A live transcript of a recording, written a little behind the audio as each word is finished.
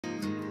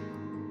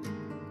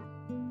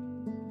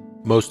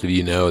Most of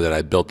you know that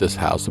I built this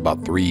house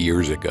about 3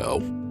 years ago,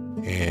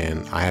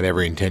 and I had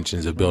every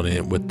intentions of building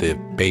it with the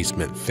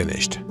basement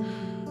finished.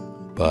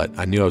 But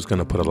I knew I was going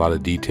to put a lot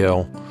of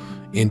detail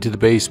into the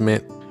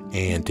basement,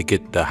 and to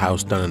get the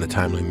house done in a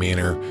timely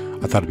manner,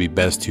 I thought it'd be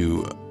best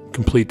to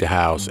complete the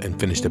house and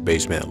finish the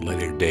basement at a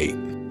later date.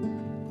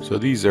 So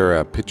these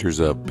are pictures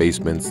of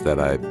basements that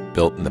I've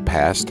built in the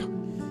past.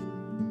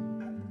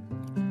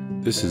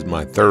 This is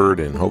my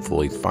third and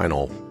hopefully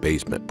final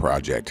basement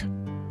project.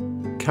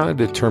 Kind of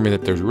determined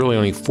that there's really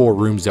only 4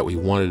 rooms that we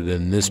wanted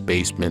in this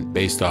basement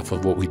based off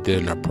of what we did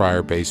in our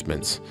prior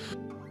basements.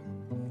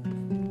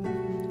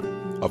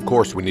 Of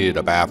course, we needed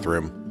a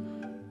bathroom.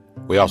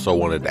 We also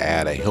wanted to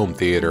add a home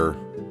theater,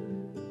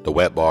 the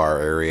wet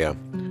bar area,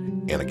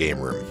 and a game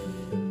room.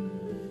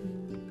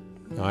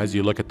 Now, as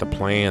you look at the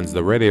plans,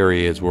 the red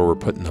area is where we're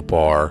putting the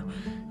bar.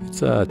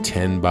 It's a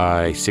 10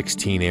 by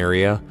 16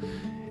 area.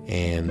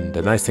 And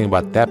the nice thing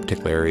about that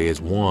particular area is,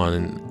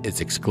 1,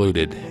 it's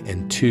excluded,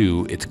 and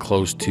 2, it's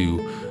close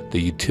to the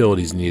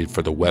utilities needed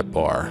for the wet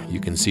bar. You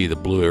can see the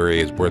blue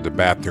area is where the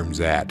bathroom's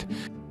at.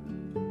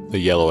 The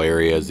yellow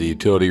area is the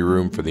utility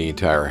room for the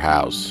entire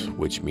house,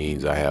 which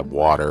means I have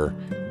water,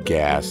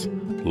 gas,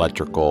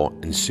 electrical,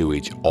 and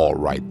sewage all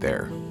right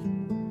there.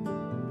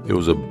 It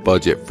was a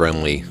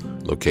budget-friendly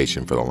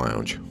location for the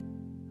lounge.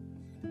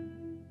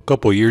 A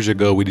couple years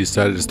ago, we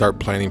decided to start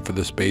planning for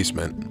this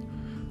basement.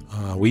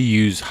 We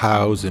use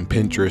Houzz and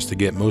Pinterest to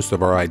get most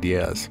of our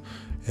ideas,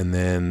 and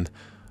then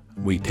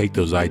we take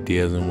those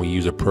ideas and we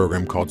use a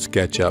program called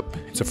SketchUp.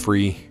 It's a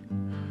free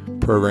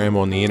program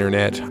on the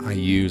internet. I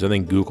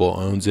think Google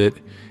owns it,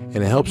 and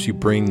it helps you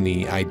bring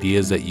the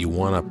ideas that you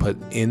want to put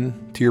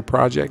into your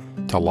project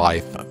to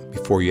life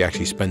before you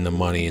actually spend the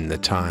money and the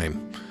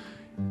time.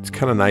 It's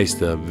kind of nice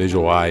to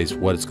visualize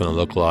what it's going to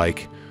look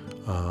like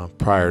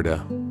prior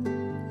to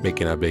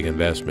making a big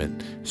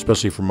investment,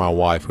 especially for my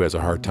wife, who has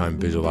a hard time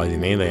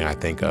visualizing anything I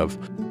think of.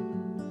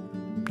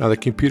 Now, the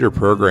computer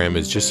program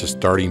is just a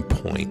starting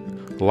point.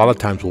 A lot of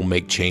times we'll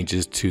make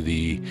changes to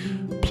the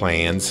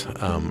plans.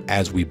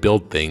 As we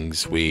build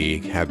things,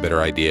 we have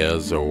better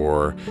ideas,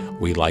 or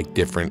we like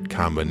different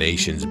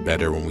combinations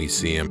better when we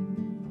see them.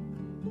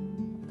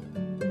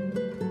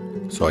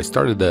 So I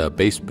started the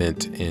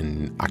basement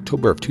in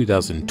October of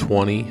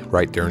 2020,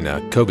 right during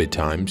the COVID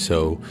time,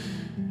 so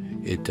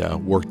it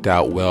worked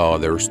out well.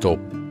 There was still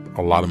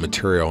a lot of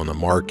material on the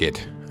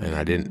market, and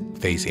I didn't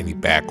face any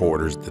back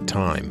orders at the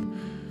time.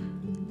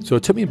 So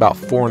it took me about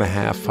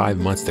 4.5, 5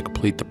 months to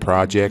complete the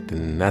project,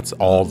 and that's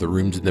all the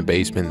rooms in the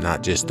basement,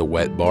 not just the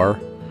wet bar.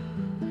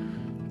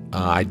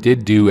 I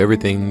did do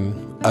everything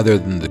other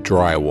than the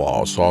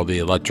drywall, so all the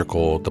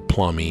electrical, the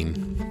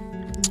plumbing,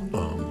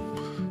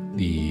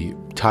 the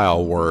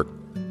tile work,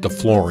 the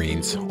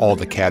floorings, all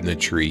the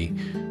cabinetry,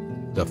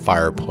 the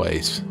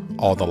fireplace,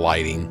 all the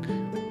lighting.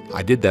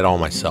 I did that all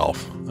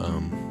myself.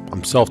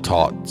 I'm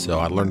self-taught, so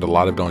I learned a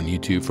lot of it on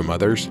YouTube from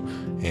others,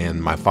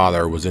 and my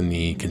father was in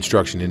the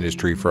construction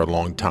industry for a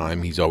long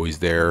time. He's always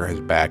there as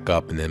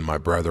backup, and then my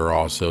brother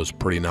also is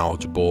pretty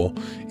knowledgeable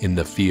in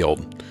the field.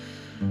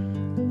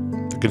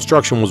 The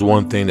construction was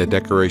one thing, the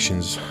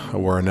decorations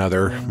were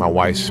another. My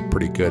wife's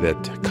pretty good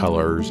at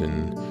colors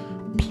and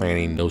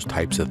planning those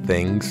types of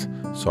things,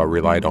 so I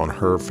relied on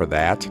her for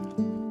that.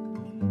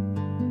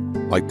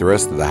 Like the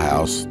rest of the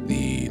house,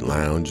 the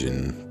lounge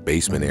and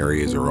basement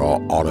areas are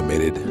all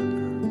automated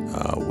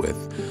with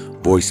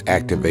voice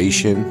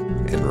activation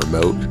and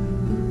remote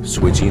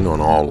switching on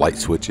all light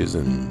switches,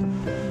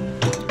 and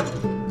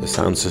the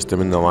sound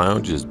system in the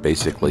lounge is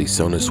basically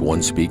Sonos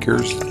One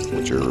speakers,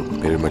 which are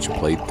pretty much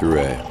played through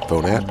a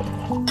phone app.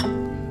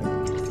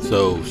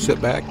 So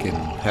sit back and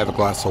have a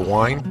glass of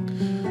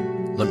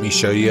wine. Let me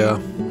show you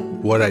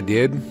what I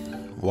did,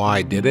 why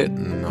I did it,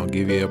 and I'll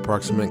give you an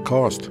approximate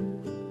cost.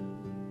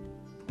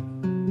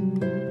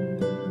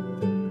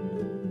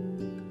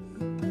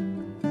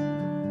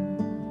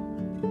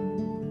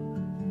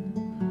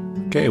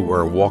 Okay,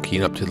 we're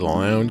walking up to the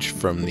lounge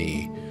from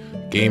the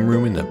game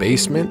room in the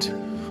basement.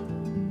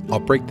 I'll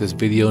break this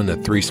video into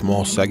 3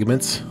 small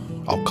segments.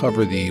 I'll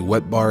cover the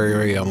wet bar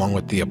area along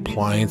with the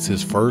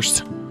appliances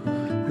first.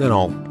 Then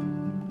I'll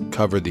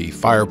cover the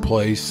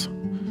fireplace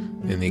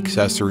and the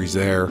accessories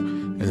there.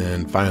 And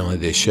then finally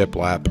the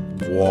shiplap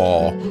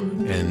wall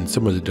and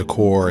some of the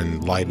decor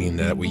and lighting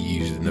that we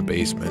used in the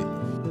basement.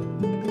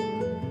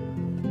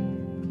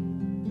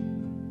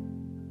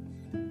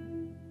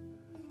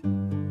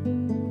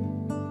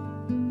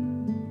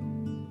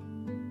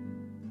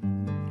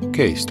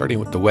 Okay, starting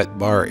with the wet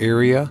bar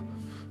area,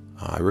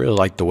 I really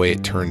like the way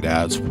it turned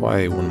out. It's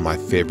probably one of my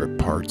favorite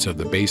parts of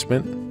the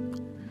basement.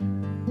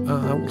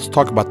 Let's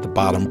talk about the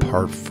bottom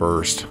part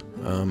first.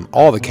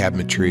 All the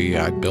cabinetry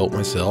I built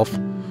myself.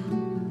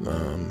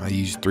 I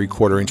used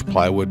 3/4 inch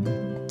plywood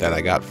that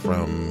I got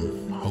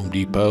from Home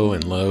Depot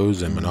and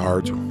Lowe's and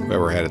Menards,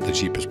 whoever had it the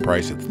cheapest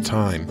price at the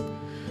time.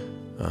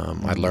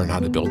 I learned how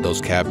to build those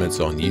cabinets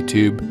on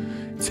YouTube.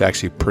 It's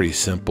actually pretty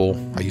simple.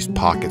 I used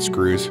pocket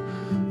screws.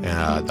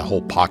 The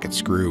whole pocket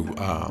screw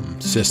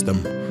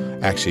system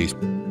actually is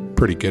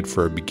pretty good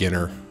for a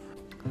beginner.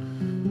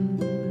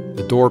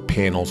 door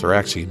panels are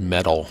actually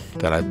metal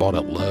that I bought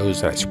at Lowe's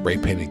that I spray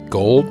painted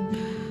gold.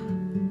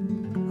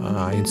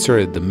 I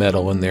inserted the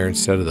metal in there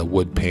instead of the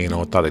wood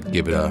panel. I thought it'd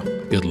give it a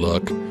good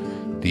look.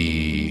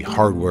 The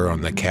hardware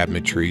on the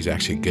cabinetry is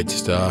actually good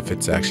stuff.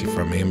 It's actually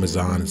from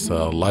Amazon. It's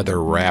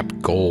leather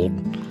wrapped gold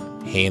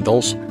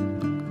handles.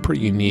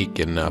 Pretty unique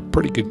and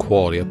pretty good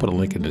quality. I'll put a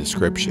link in the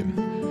description.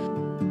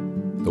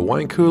 The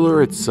wine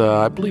cooler, it's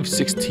I believe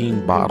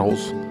 16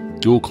 bottles,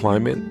 dual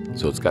climate,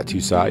 so it's got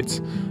two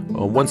sides.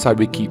 On one side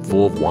we keep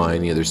full of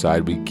wine, the other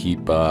side we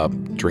keep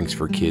drinks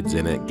for kids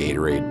in it,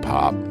 Gatorade,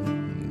 pop,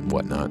 and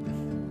whatnot.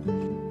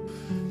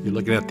 You're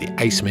looking at the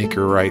ice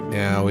maker right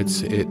now.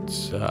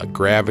 It's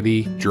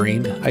gravity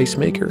drained ice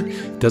maker.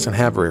 It doesn't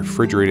have a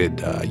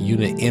refrigerated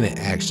unit in it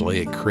actually.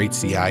 It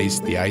creates the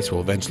ice. The ice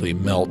will eventually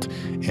melt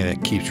and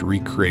it keeps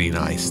recreating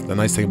ice. The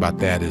nice thing about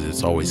that is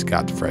it's always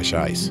got fresh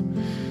ice.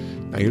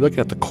 Now you're looking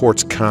at the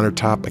quartz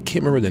countertop. I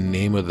can't remember the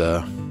name of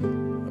the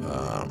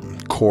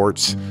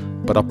quartz,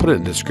 but I'll put it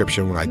in the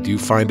description when I do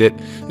find it.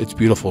 It's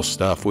beautiful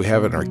stuff. We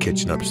have it in our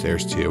kitchen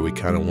upstairs too. We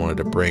kind of wanted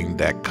to bring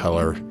that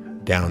color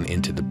down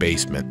into the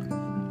basement.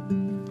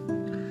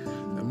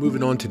 Now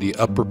moving on to the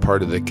upper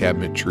part of the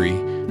cabinetry,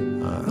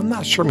 I'm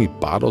not sure how many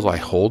bottles I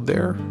hold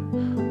there,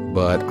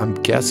 but I'm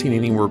guessing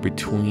anywhere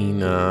between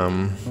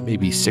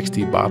maybe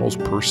 60 bottles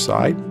per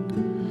side.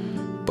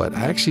 But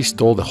I actually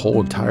stole the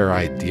whole entire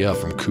idea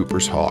from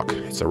Cooper's Hawk.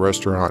 It's a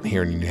restaurant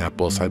here in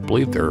Indianapolis. I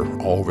believe they're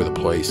all over the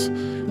place.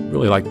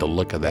 Really like the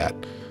look of that.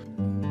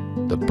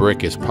 The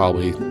brick is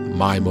probably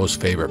my most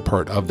favorite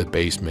part of the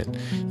basement.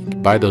 You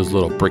can buy those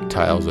little brick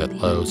tiles at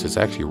Lowe's. It's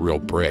actually real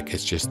brick.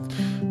 It's just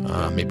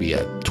maybe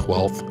a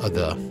 1/12 of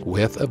the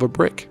width of a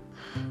brick.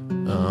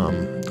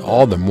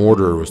 All the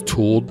mortar was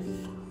tooled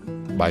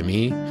by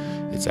me.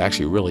 It's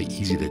actually really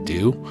easy to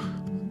do.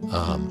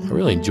 I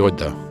really enjoyed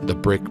the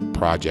brick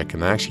project,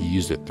 and I actually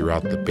used it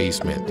throughout the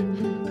basement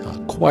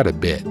quite a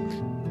bit.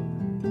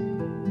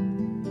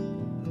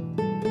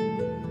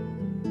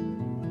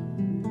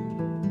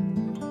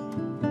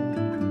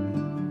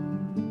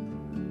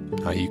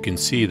 You can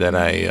see that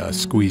I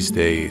squeezed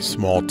a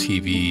small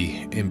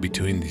TV in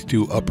between the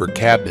two upper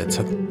cabinets.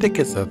 I think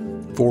it's a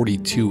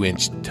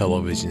 42-inch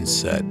television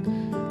set.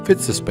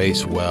 Fits the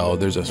space well.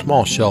 There's a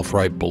small shelf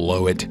right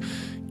below it.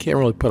 Can't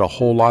really put a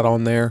whole lot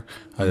on there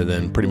other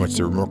than pretty much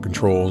the remote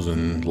controls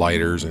and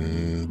lighters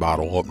and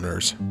bottle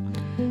openers.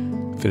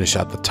 Finish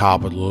out the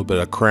top with a little bit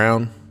of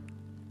crown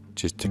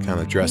just to kind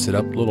of dress it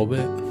up a little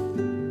bit.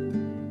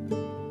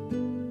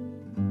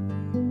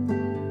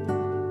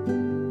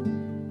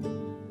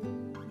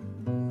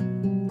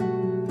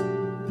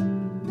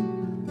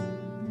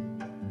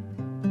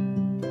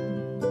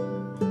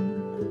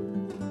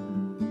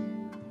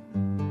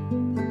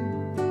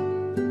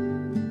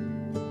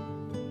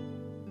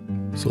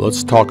 So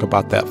let's talk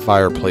about that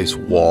fireplace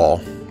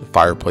wall. The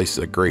fireplace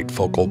is a great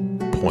focal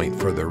point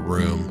for the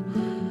room.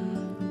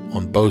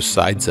 On both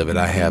sides of it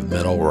I have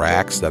metal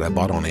racks that I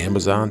bought on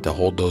Amazon to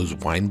hold those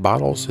wine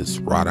bottles. It's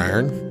wrought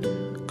iron,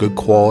 good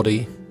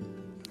quality,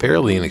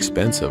 fairly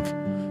inexpensive,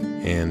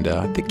 and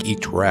I think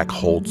each rack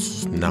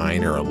holds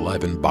 9 or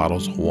 11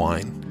 bottles of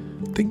wine.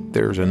 I think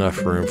there's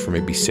enough room for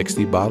maybe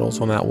 60 bottles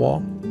on that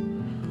wall.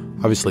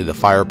 Obviously the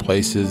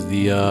fireplace is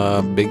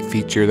the big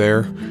feature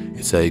there.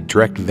 It's a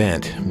direct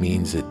vent,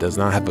 means it does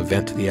not have a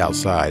vent to the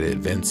outside, it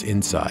vents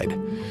inside.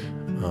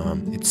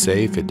 It's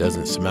safe, it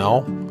doesn't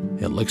smell,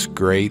 it looks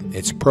great,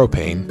 it's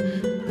propane,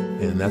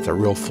 and that's a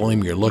real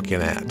flame you're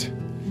looking at.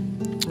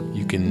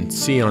 You can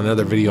see on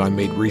another video I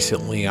made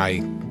recently,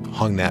 I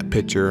hung that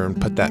picture and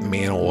put that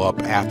mantle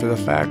up after the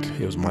fact.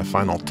 It was my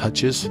final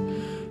touches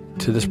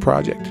to this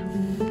project.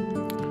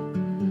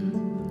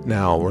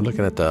 Now we're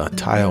looking at the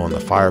tile on the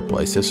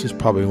fireplace. This is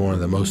probably one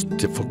of the most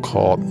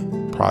difficult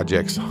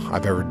projects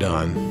I've ever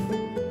done.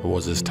 It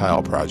was this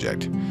tile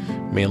project,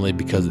 mainly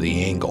because of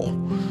the angle.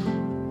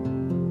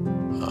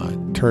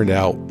 It turned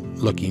out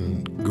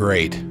looking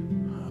great,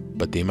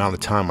 but the amount of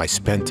time I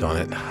spent on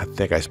it, I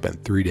think I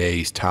spent 3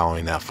 days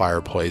tiling that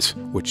fireplace,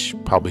 which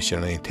probably should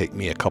only take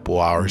me a couple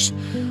hours.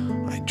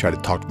 I tried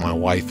to talk to my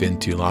wife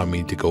into allowing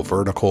me to go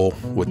vertical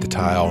with the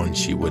tile, and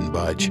she wouldn't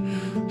budge.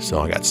 So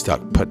I got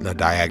stuck putting a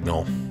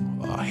diagonal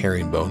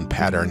herringbone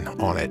pattern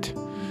on it.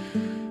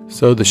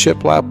 So the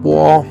shiplap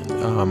wall,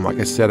 like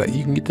I said,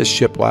 you can get this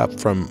shiplap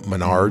from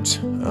Menards.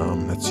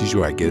 That's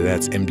usually where I get it.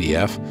 That's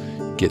MDF.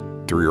 Get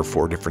 3 or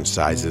 4 different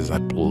sizes. I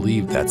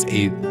believe that's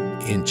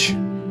 8-inch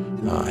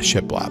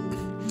shiplap.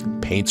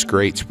 Paint's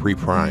great. It's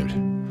pre-primed.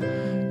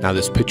 Now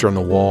this picture on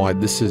the wall,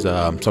 this is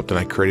something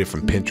I created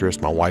from Pinterest.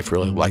 My wife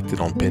really liked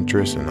it on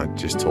Pinterest, and I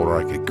just told her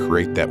I could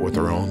create that with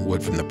her own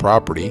wood from the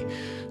property.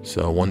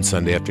 So one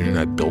Sunday afternoon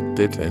I built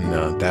it,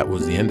 and that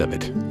was the end of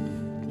it.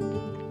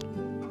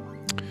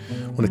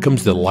 When it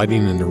comes to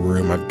lighting in the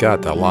room, I've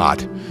got a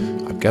lot.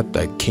 I've got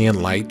the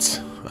can lights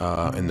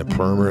in the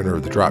perimeter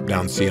of the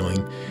drop-down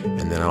ceiling,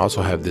 and then I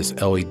also have this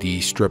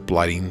LED strip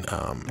lighting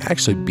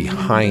actually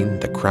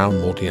behind the crown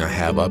molding I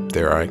have up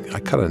there. I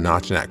cut a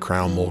notch in that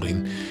crown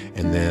molding,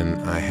 and then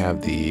I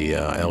have the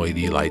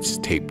LED lights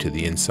taped to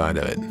the inside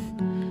of it.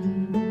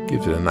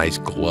 Gives it a nice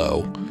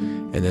glow.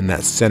 And then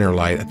that center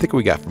light, I think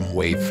we got from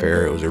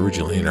Wayfair. It was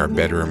originally in our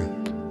bedroom.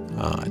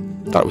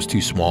 Thought it was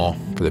too small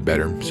for the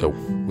bedroom, so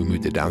we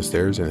moved it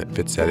downstairs, and it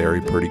fits that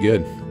area pretty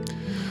good.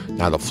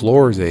 Now the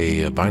floor is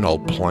a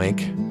vinyl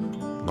plank.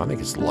 I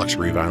think it's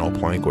luxury vinyl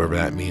plank, whatever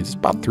that means. It's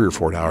about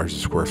 $3 or $4 a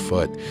square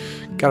foot.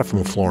 Got it from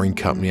a flooring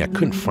company. I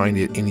couldn't find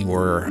it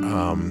anywhere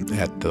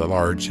at the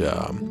large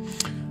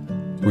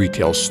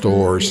retail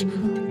stores,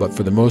 but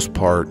for the most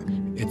part,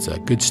 it's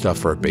good stuff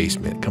for a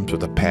basement. It comes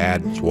with a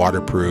pad, it's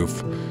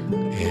waterproof,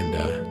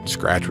 and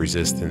scratch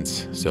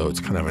resistance, so it's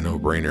kind of a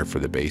no-brainer for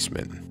the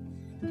basement.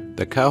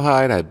 The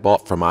cowhide I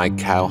bought from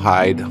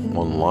iCowhide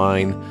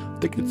online. I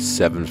think it's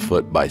 7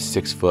 foot by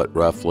 6 foot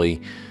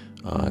roughly.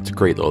 It's a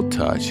great little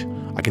touch.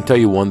 I can tell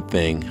you one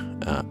thing,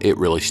 it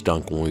really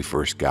stunk when we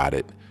first got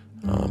it,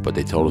 but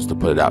they told us to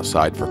put it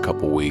outside for a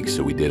couple weeks,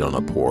 so we did on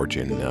a porch,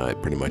 and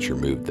it pretty much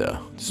removed the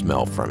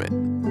smell from it.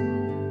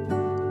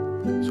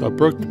 So I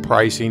broke the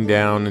pricing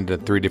down into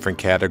 3 different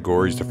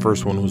categories. The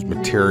first one was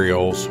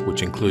materials,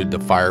 which included the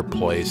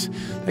fireplace.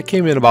 That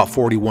came in about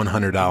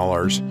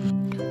 $4,100.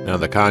 Now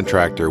the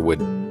contractor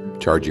would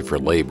charge you for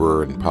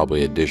labor and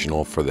probably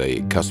additional for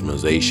the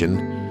customization,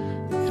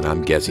 and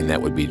I'm guessing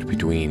that would be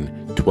between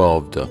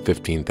 $12,000 to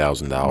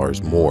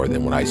 $15,000 more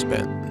than what I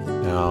spent.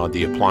 Now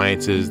the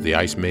appliances, the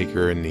ice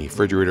maker and the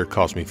refrigerator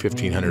cost me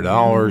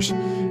 $1,500,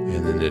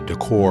 and then the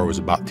decor was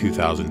about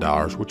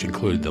 $2,000, which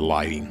included the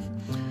lighting.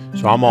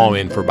 So I'm all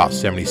in for about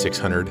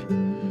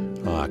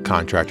 $7,600.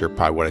 Contractor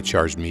probably would have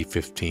charged me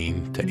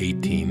 $15,000 to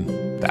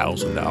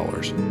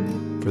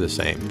 $18,000 for the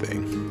same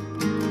thing.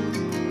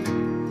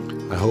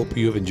 I hope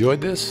you have enjoyed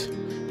this.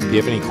 If you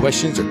have any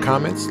questions or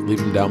comments, leave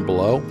them down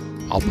below.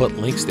 I'll put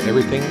links to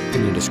everything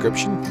in the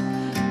description.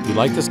 If you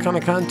like this kind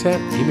of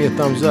content, give me a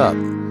thumbs up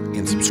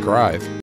and subscribe.